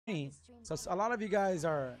So a lot of you guys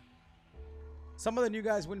are, some of the new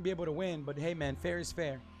guys wouldn't be able to win, but hey man, fair is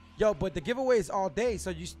fair. Yo, but the giveaway is all day, so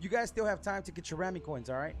you guys still have time to get your Rami coins,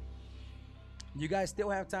 all right? You guys still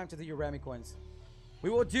have time to do your Rami coins. We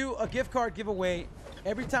will do a gift card giveaway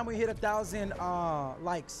every time we hit 1,000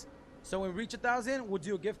 likes. So when we reach 1,000, we'll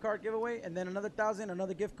do a gift card giveaway, and then another 1,000,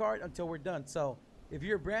 another gift card until we're done. So if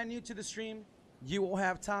you're brand new to the stream, you will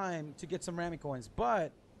have time to get some Rami coins.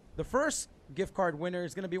 But the first gift card winner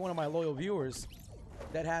is going to be one of my loyal viewers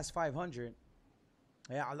that has 500.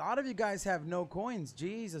 Yeah, a lot of you guys have no coins.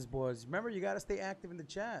 Jesus, boys. Remember, you got to stay active in the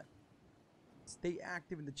chat. Stay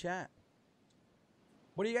active in the chat.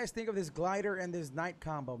 What do you guys think of this glider and this night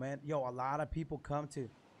combo, man? Yo, a lot of people come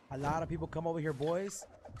over here, boys.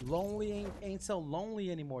 Lonely ain't so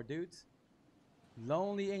lonely anymore, dudes.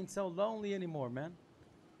 Lonely ain't so lonely anymore, man.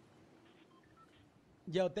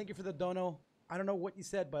 Yo, thank you for the dono. I don't know what you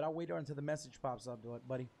said, but I'll wait until the message pops up,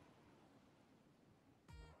 buddy.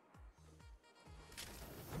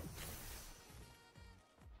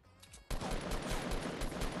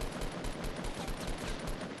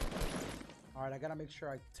 All right, I gotta make sure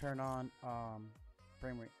I turn on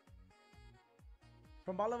frame rate.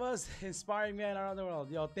 From all of us, inspiring man around the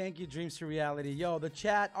world. Yo, thank you, Dreams to Reality. Yo, the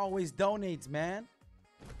chat always donates, man.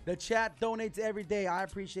 The chat donates every day. I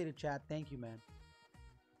appreciate it, chat. Thank you, man.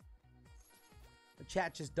 The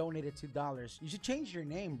chat just donated $2. You should change your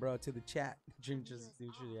name, bro, to the chat. Dreams to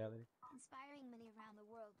Reality. Inspiring many around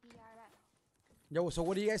the world. BRF. Yo, so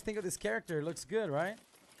what do you guys think of this character? It looks good, right?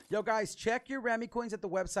 Yo, guys, check your Rami coins at the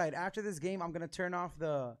website. After this game, I'm gonna turn off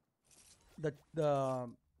the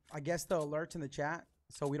I guess the alerts in the chat,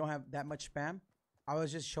 so we don't have that much spam. I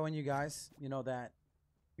was just showing you guys, you know, that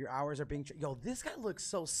your hours are being. Yo, this guy looks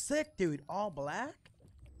so sick, dude. All black.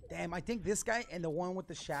 Damn, I think this guy and the one with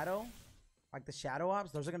the shadow, like the shadow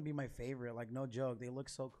ops, those are gonna be my favorite. Like, no joke, they look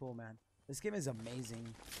so cool, man. This game is amazing.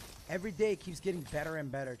 Every day it keeps getting better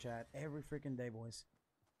and better, chat. Every freaking day, boys.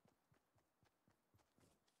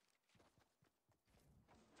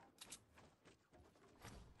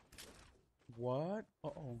 What?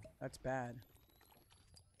 Uh-oh, that's bad.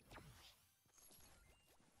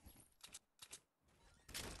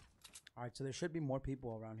 Alright, so there should be more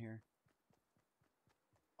people around here.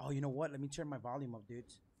 Oh, you know what? Let me turn my volume up,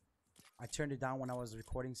 dudes. I turned it down when I was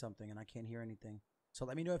recording something and I can't hear anything. So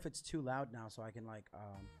let me know if it's too loud now so I can like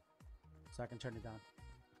so I can turn it down.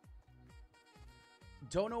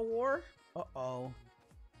 Dono War? Uh-oh.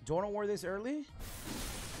 Dono War this early?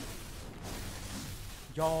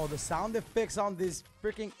 Yo, the sound effects on this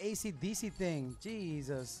freaking AC/DC thing.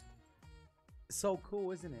 Jesus. So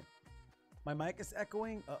cool, isn't it? My mic is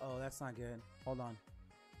echoing. Uh-oh, that's not good. Hold on.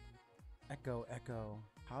 Echo, echo.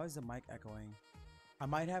 How is the mic echoing? I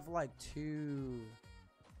might have like two...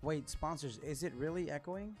 Wait, sponsors. Is it really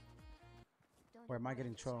echoing? Or am I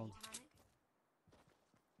getting trolled?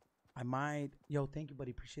 I might... Yo, thank you,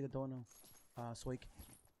 buddy. Appreciate the dono. Swake.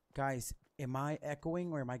 Guys, am I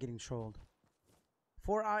echoing or am I getting trolled?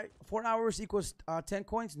 4 hours equals 10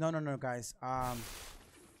 coins? No, guys.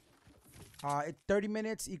 30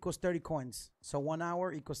 minutes equals 30 coins. So 1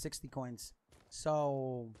 hour equals 60 coins.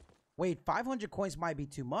 So, wait, 500 coins might be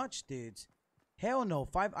too much, dudes. Hell no.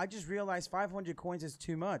 I just realized 500 coins is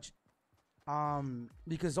too much.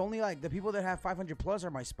 Because only like the people that have 500 plus are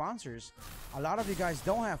my sponsors. A lot of you guys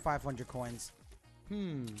don't have 500 coins.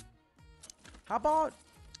 How about,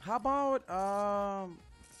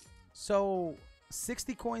 so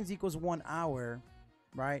 60 coins equals 1 hour,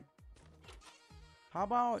 right? How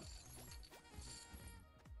about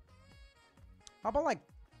like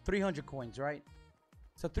 300 coins, right?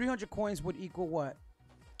 So 300 coins would equal what?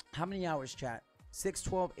 How many hours, chat? 6,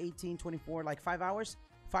 12, 18, 24, like 5 hours?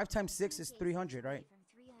 5 times 6 is 300, right?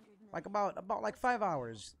 Like about like 5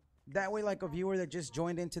 hours. That way, like a viewer that just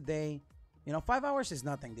joined in today, you know, 5 hours is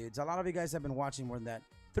nothing, dudes. A lot of you guys have been watching more than that.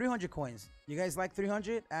 300 coins. You guys like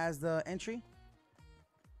 300 as the entry?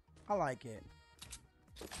 I like it.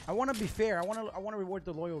 I want to be fair. I want to reward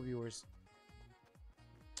the loyal viewers.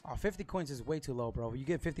 Oh, 50 coins is way too low, bro. You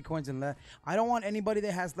get 50 coins and less. I don't want anybody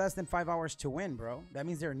that has less than 5 hours to win, bro. That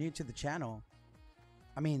means they're new to the channel.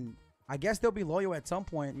 I mean, I guess they'll be loyal at some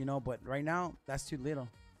point, you know, but right now, that's too little.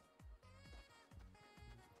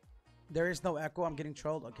 There is no echo. I'm getting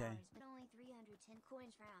trolled. Okay. But only 310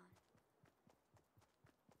 coins round.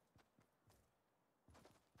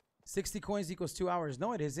 60 coins equals 2 hours.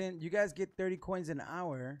 No, it isn't. You guys get 30 coins an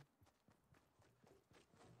hour.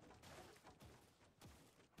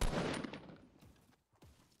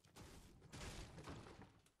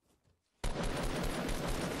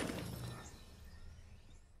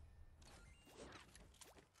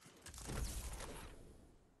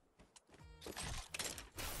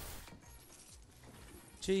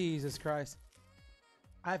 Jesus Christ.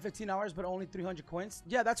 I have 15 hours, but only 300 coins.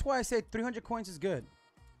 Yeah, that's why I say 300 coins is good.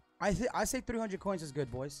 I say 300 coins is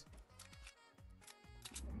good, boys.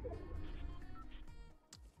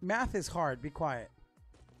 Math is hard. Be quiet.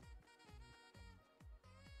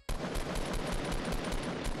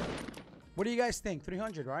 What do you guys think?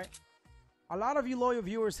 300, right? A lot of you loyal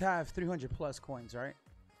viewers have 300 plus coins, right?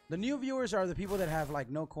 The new viewers are the people that have like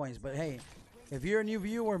no coins. But hey, if you're a new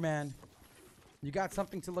viewer, man, you got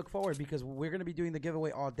something to look forward because we're going to be doing the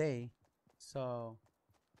giveaway all day. So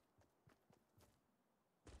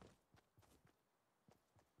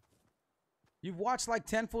you've watched like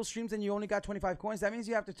 10 full streams and you only got 25 coins. That means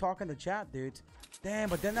you have to talk in the chat, dude. Damn,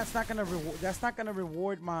 but then that's not going to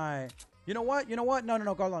reward my... You know what? You know what? No,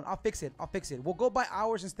 go on. I'll fix it. We'll go by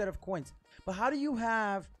hours instead of coins. But how do you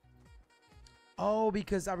have... Oh,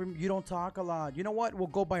 because you don't talk a lot. You know what? We'll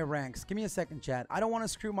go by ranks. Give me a second, chat. I don't want to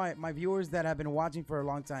screw my viewers that have been watching for a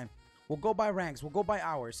long time. We'll go by ranks. We'll go by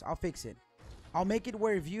hours. I'll fix it. I'll make it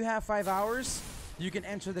where if you have 5 hours, you can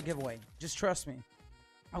enter the giveaway. Just trust me.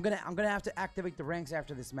 I'm gonna have to activate the ranks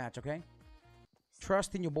after this match, okay?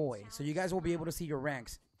 Trust in your boy. So you guys will be able to see your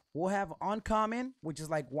ranks. We'll have uncommon, which is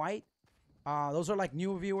like white. Those are like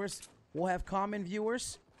new viewers. We'll have common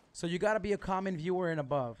viewers. So you gotta be a common viewer and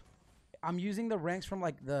above. I'm using the ranks from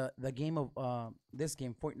like the game of this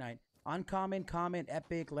game, Fortnite. Uncommon, common,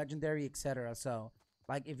 epic, legendary, etc. So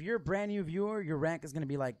like if you're a brand new viewer, your rank is gonna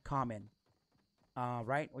be like common.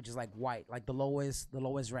 Right? Which is like white, like the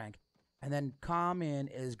lowest rank. And then common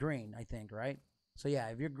is green, I think, right? So yeah,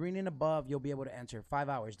 if you're green and above, you'll be able to enter. 5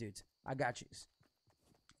 hours, dudes. I got you.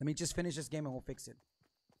 Let me just finish this game and we'll fix it.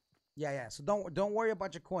 Yeah. So don't worry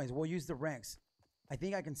about your coins. We'll use the ranks. I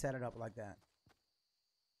think I can set it up like that.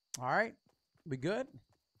 All right. We good?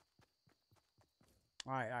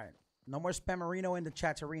 All right. No more spammerino in the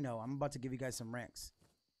chatterino. I'm about to give you guys some ranks.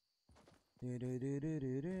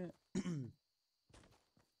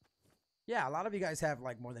 Yeah, a lot of you guys have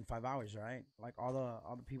like more than 5 hours, right? Like all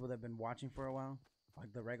the people that have been watching for a while,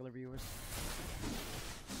 like the regular viewers.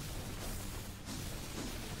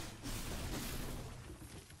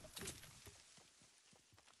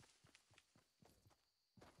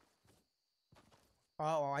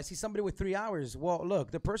 Oh, I see somebody with 3 hours. Well,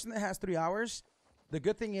 look, the person that has 3 hours, the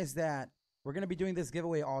good thing is that we're going to be doing this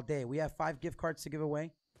giveaway all day. We have 5 gift cards to give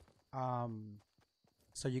away.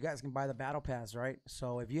 So you guys can buy the battle pass, right?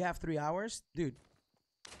 So if you have 3 hours, dude,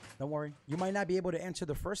 don't worry. You might not be able to enter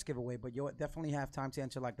the first giveaway, but you'll definitely have time to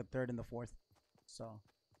enter like the third and the fourth. So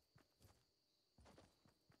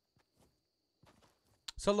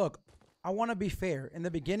look, I want to be fair. In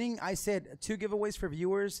the beginning, I said 2 giveaways for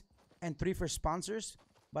viewers and 3 for sponsors,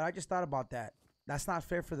 but I just thought about that. That's not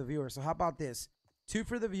fair for the viewers. So how about this? 2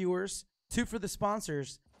 for the viewers, 2 for the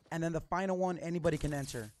sponsors, and then the final one anybody can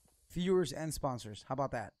enter. Viewers and sponsors. How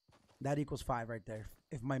about that? That equals 5 right there,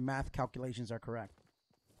 if my math calculations are correct.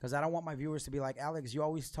 Because I don't want my viewers to be like, Alex, you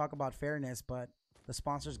always talk about fairness, but the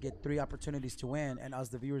sponsors get 3 opportunities to win, and us,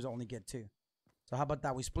 the viewers, only get 2. So how about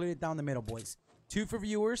that? We split it down the middle, boys. 2 for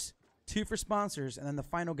viewers, 2 for sponsors, and then the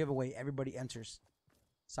final giveaway, everybody enters.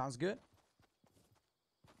 Sounds good?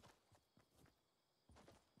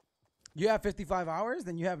 You have 55 hours?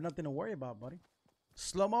 Then you have nothing to worry about, buddy.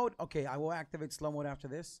 Slow mode? Okay, I will activate slow mode after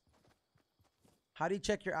this. How do you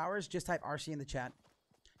check your hours? Just type RC in the chat.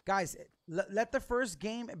 Guys, let the first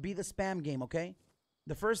game be the spam game, okay?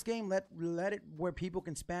 The first game, let it where people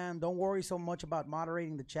can spam. Don't worry so much about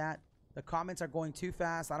moderating the chat. The comments are going too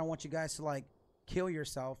fast. I don't want you guys to, like, kill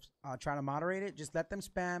yourself trying to moderate it. Just let them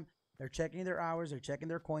spam. They're checking their hours. They're checking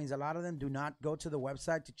their coins. A lot of them do not go to the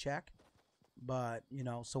website to check. But, you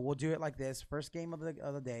know, so we'll do it like this. First game of the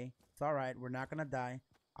day. It's all right. We're not going to die.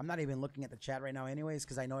 I'm not even looking at the chat right now anyways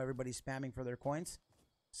because I know everybody's spamming for their coins.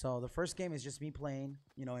 So the first game is just me playing,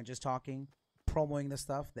 you know, and just talking, promoting the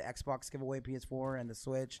stuff, the Xbox giveaway, PS4, and the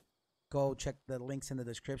Switch. Go check the links in the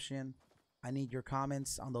description. I need your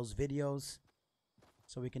comments on those videos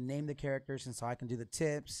so we can name the characters and so I can do the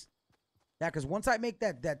tips. Yeah, because once I make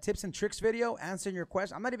that tips and tricks video answering your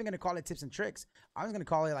question, I'm not even going to call it tips and tricks. I'm just going to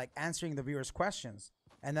call it like answering the viewers' questions.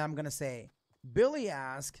 And then I'm going to say, Billy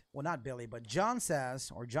asked, well, not Billy, but John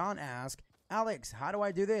says, or John asked, Alex, how do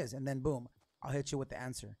I do this? And then boom, I'll hit you with the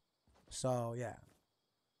answer. So, yeah.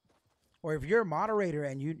 Or if you're a moderator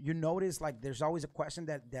and you notice like there's always a question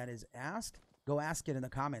that is asked, go ask it in the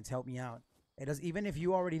comments. Help me out. It does, even if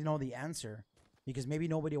you already know the answer, because maybe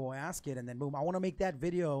nobody will ask it. And then boom, I want to make that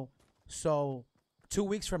video. So 2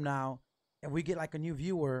 weeks from now, if we get like a new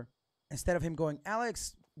viewer, instead of him going,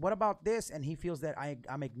 Alex, what about this? And he feels that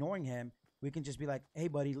I'm ignoring him. We can just be like, hey,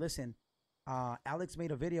 buddy, listen, Alex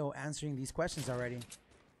made a video answering these questions already.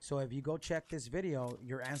 So if you go check this video,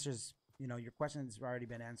 your answers, you know, your questions have already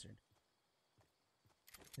been answered.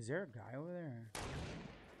 Is there a guy over there?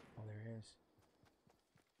 Oh, there is.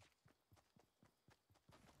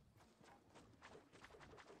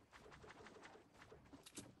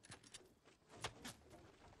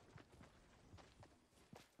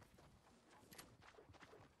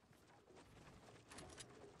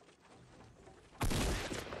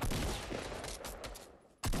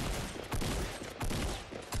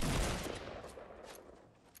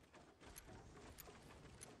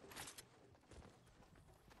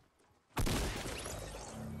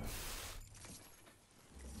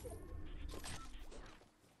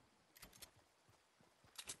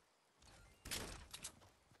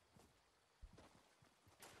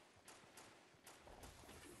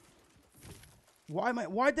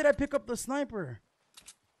 Why did I pick up the sniper?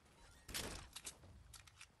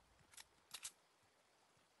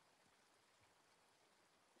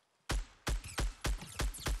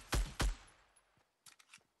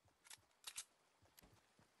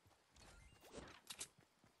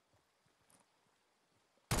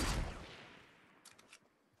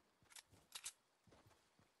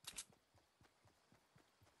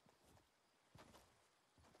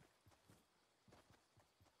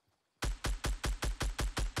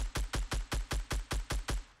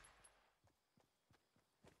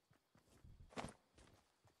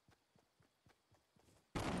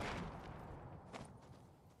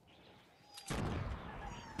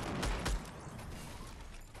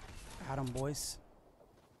 Adam boys.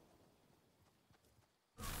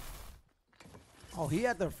 Oh, he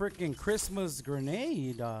had the freaking Christmas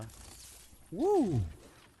grenade. Woo.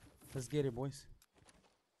 Let's get it, boys.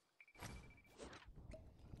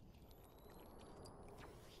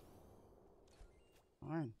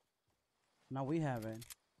 All right. Now we have it.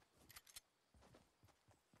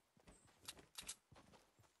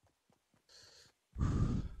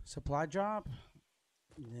 Supply drop?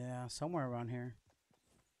 Yeah, somewhere around here.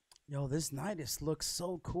 Yo, this night looks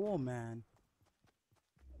so cool, man.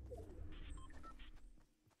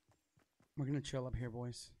 We're gonna chill up here,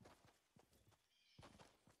 boys.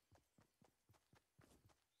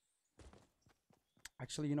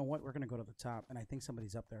 Actually, you know what? We're gonna go to the top, and I think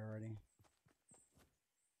somebody's up there already.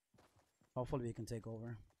 Hopefully we can take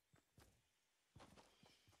over.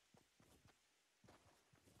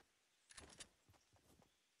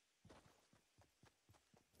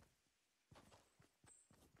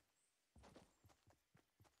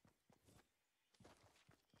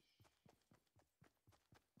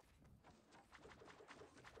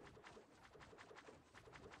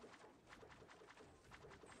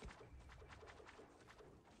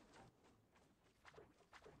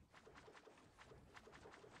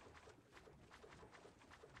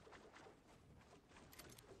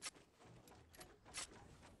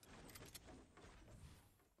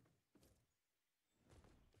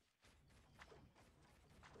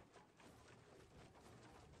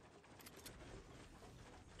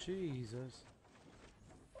 Jesus.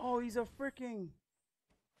 Oh, he's a freaking...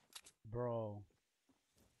 Bro.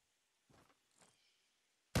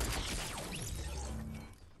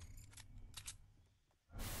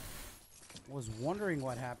 Was wondering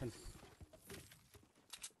what happened.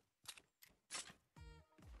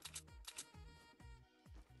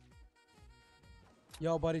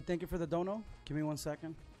 Yo, buddy, thank you for the dono. Give me 1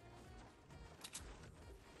 second.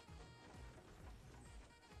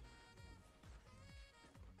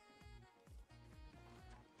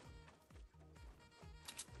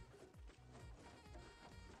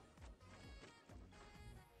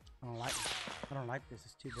 I don't like this.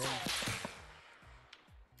 It's too big.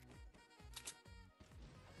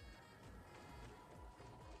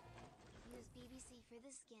 Use BBC for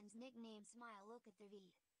the skins. Nickname Smile. Look at the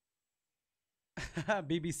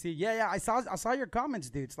vid. BBC. Yeah, I saw your comments,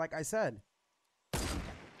 dudes. Like I said.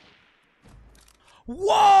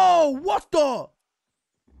 Whoa! What the?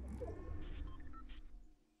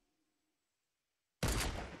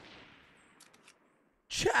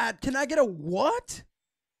 Chad, can I get a what?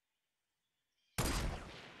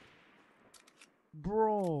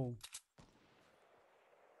 Bro.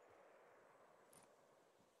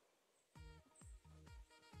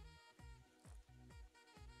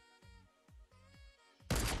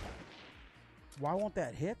 Why won't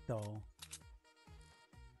that hit though?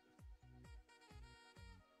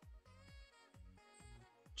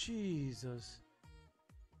 Jesus.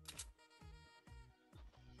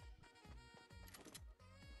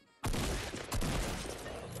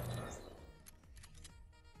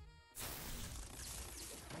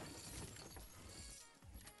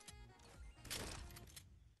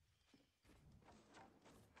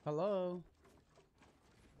 Hello.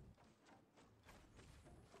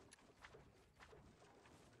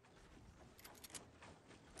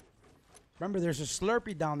 Remember, there's a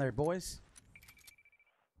Slurpee down there, boys.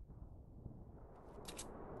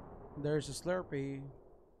 There's a Slurpee.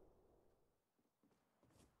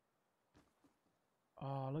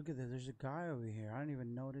 Oh, look at this. There's a guy over here. I didn't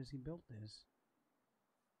even notice he built this.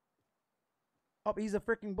 Oh, he's a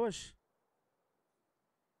freaking bush.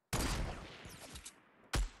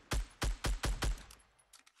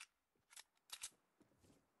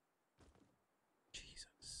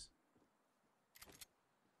 Jesus.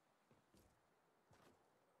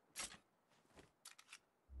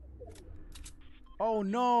 Oh,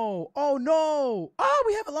 no. Oh, no. Oh,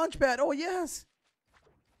 we have a launch pad. Oh, yes.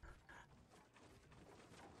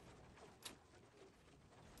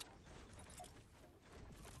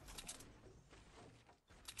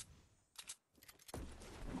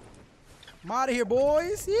 I'm out of here,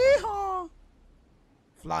 boys. Yeehaw.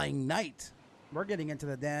 Flying Knight. We're getting into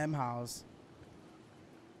the damn house.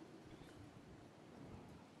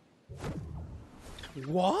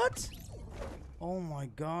 What? Oh my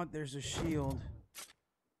god, there's a shield.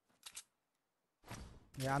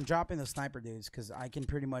 Yeah, I'm dropping the sniper dudes because I can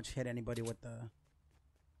pretty much hit anybody with the...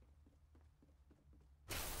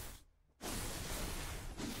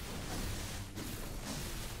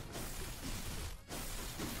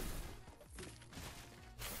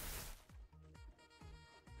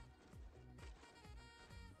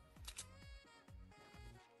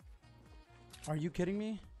 Are you kidding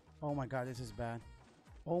me? Oh my god, this is bad.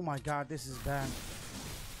 Oh my god, this is bad.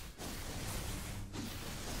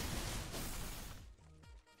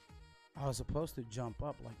 I was supposed to jump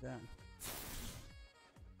up like that.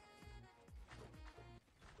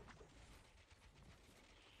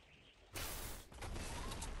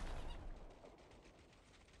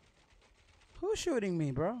 Who's shooting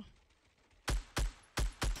me, bro?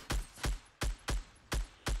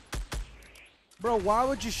 Bro, why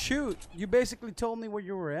would you shoot? You basically told me where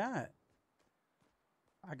you were at.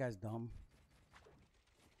 That guy's dumb.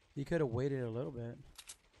 He could have waited a little bit.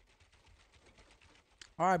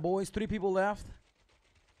 All right, boys. 3 people left.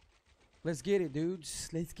 Let's get it, dudes.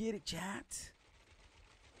 Let's get it, chat.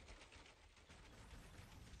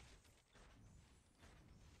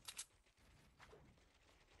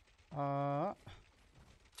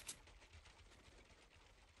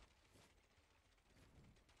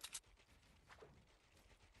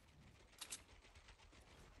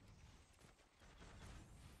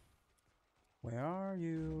 Where are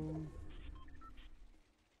you?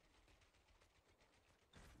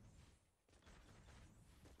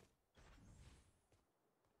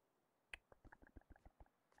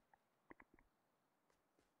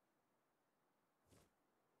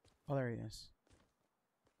 Oh, there he is.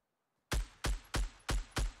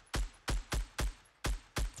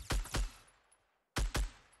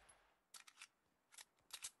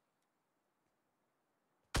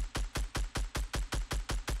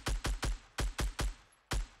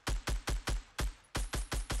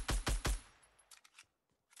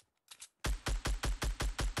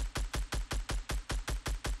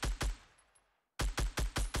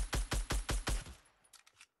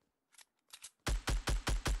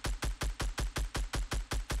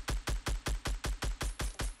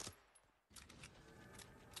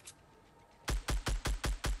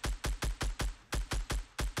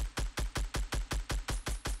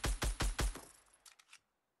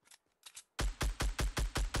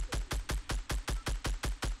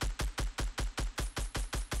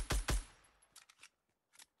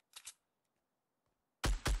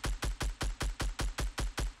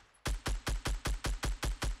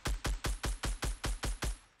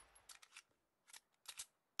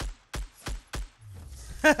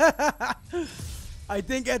 I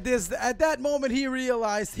think at that moment he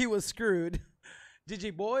realized he was screwed.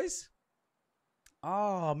 GG, boys.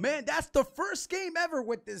 Oh man, that's the first game ever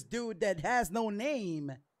with this dude that has no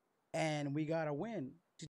name, and we got a win.